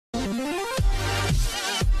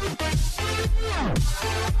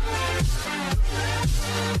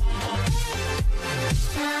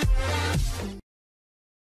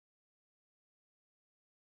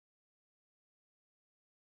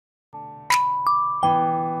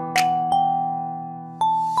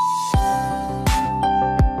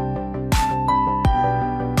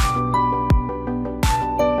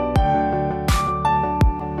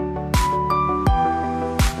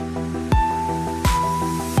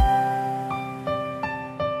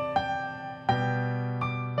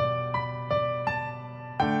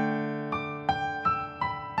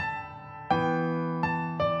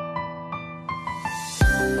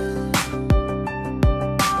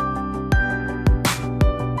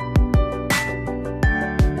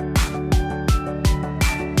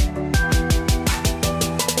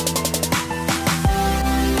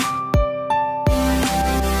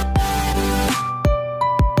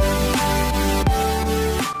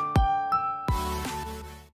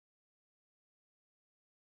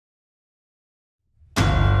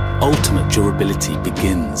Ultimate durability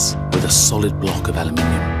begins with a solid block of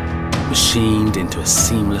aluminium, machined into a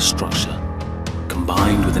seamless structure.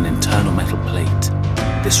 Combined with an internal metal plate,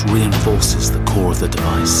 this reinforces the core of the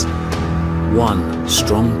device. One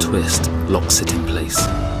strong twist locks it in place.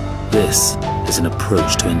 This is an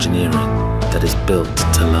approach to engineering that is built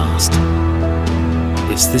to last.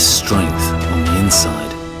 It's this strength on the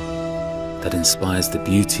inside that inspires the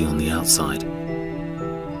beauty on the outside.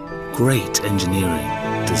 Great engineering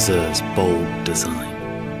deserves bold design.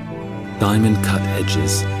 Diamond-cut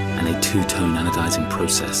edges and a two-tone anodizing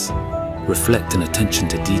process reflect an attention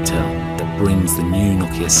to detail that brings the new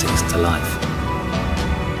Nokia 6 to life.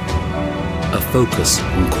 A focus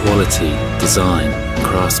on quality, design, and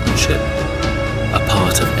craftsmanship, a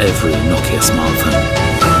part of every Nokia smartphone.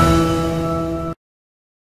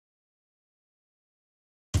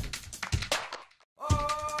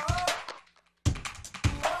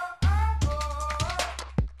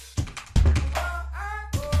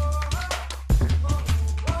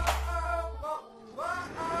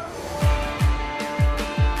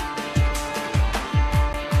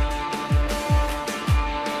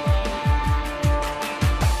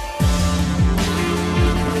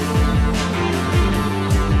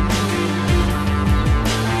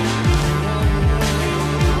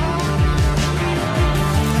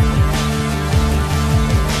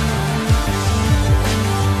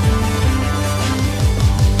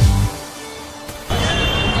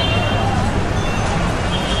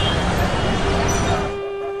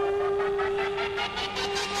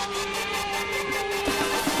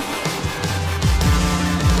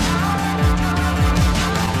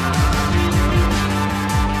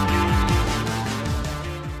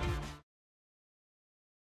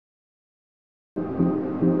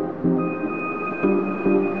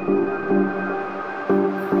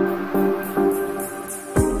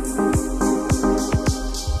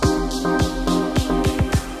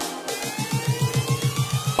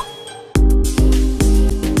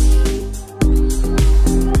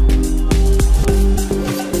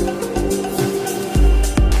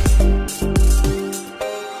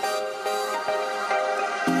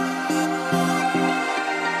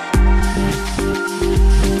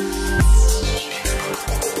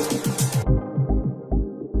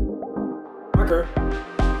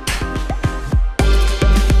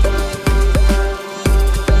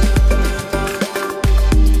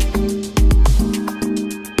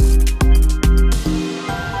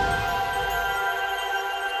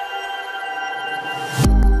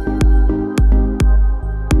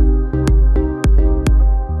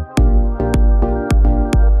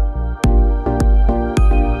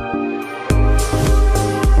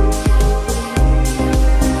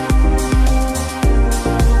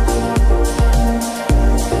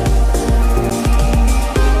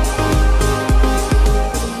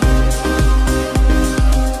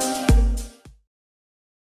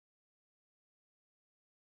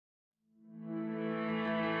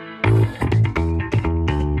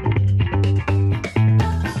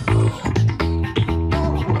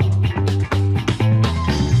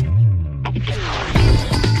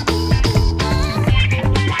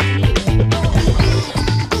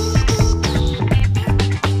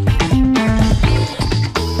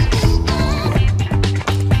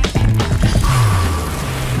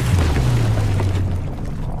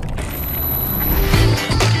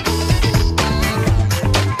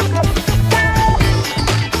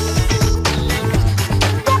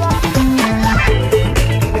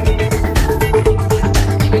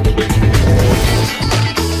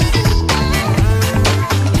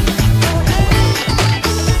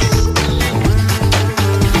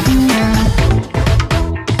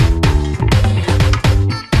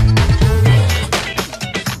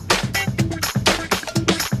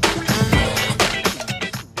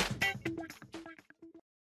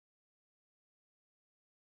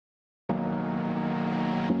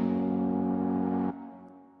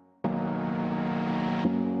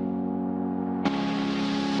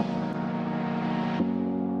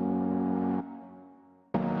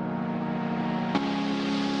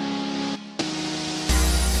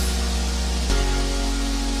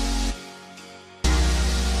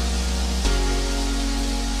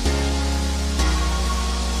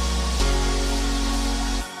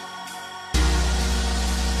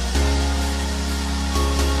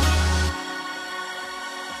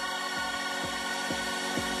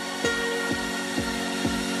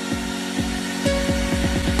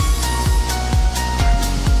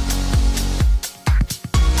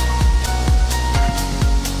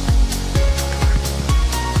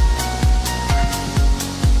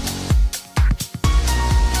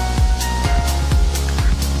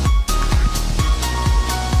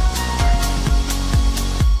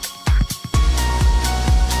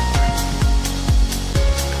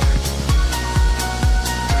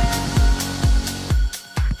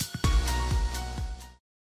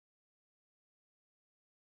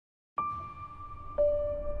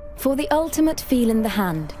 For the ultimate feel in the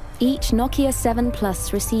hand, each Nokia 7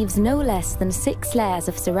 Plus receives no less than 6 layers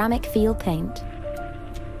of ceramic feel paint.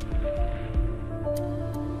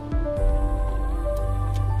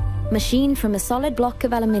 Machined from a solid block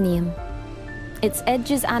of aluminium, its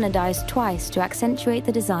edges anodized twice to accentuate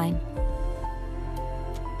the design.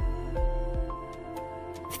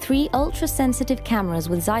 3 ultra-sensitive cameras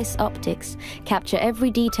with Zeiss optics capture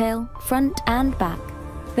every detail, front and back.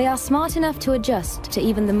 They are smart enough to adjust to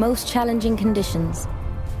even the most challenging conditions,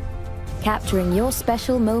 capturing your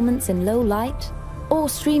special moments in low light or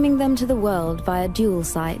streaming them to the world via dual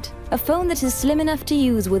sight. A phone that is slim enough to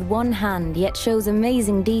use with one hand yet shows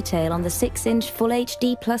amazing detail on the 6-inch Full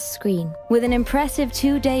HD Plus screen with an impressive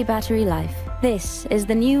 2-day battery life. This is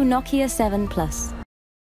the new Nokia 7 Plus.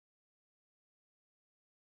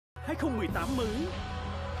 2018 mới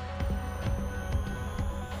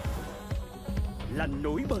là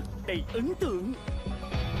nổi bật đầy ấn tượng,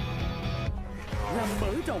 là mở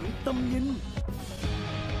rộng tầm nhìn,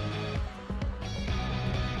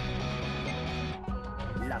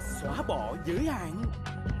 là xóa bỏ giới hạn,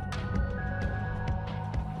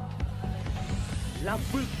 là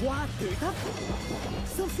vượt qua thử thách.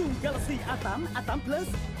 Samsung Galaxy A8, A8 Plus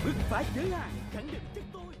bứt phá giới hạn, khẳng định chất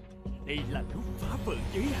tôi. Đây là lúc phá vỡ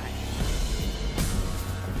giới hạn.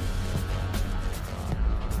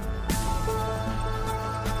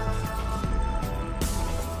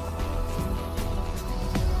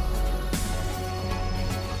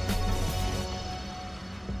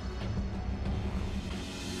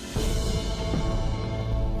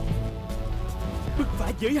 Bứt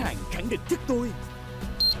phá giới hạn, khẳng định chất tôi.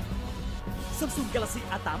 Samsung Galaxy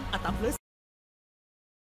A8, A8 Plus.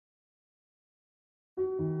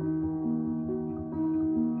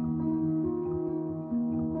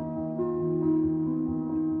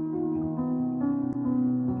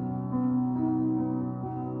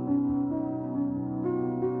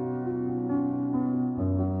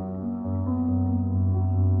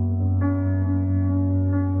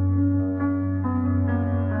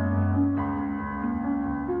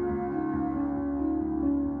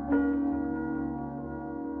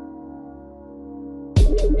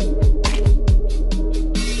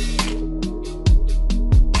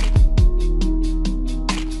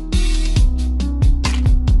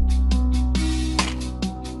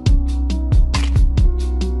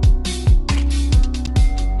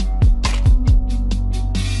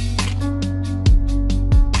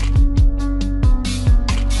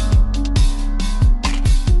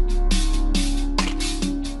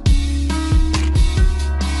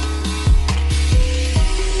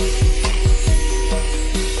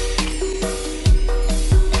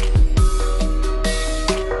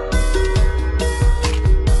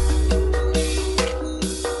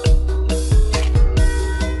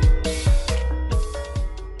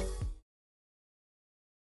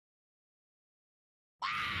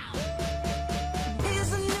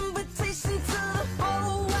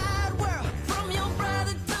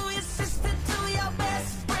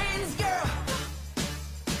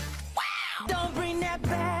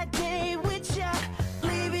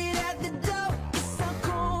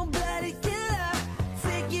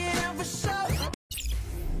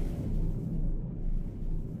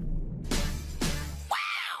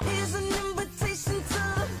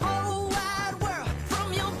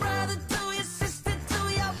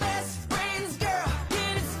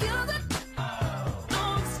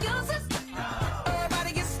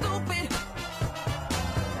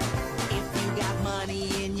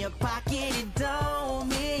 Pocket, it don't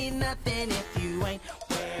mean nothing if you ain't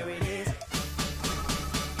where it is.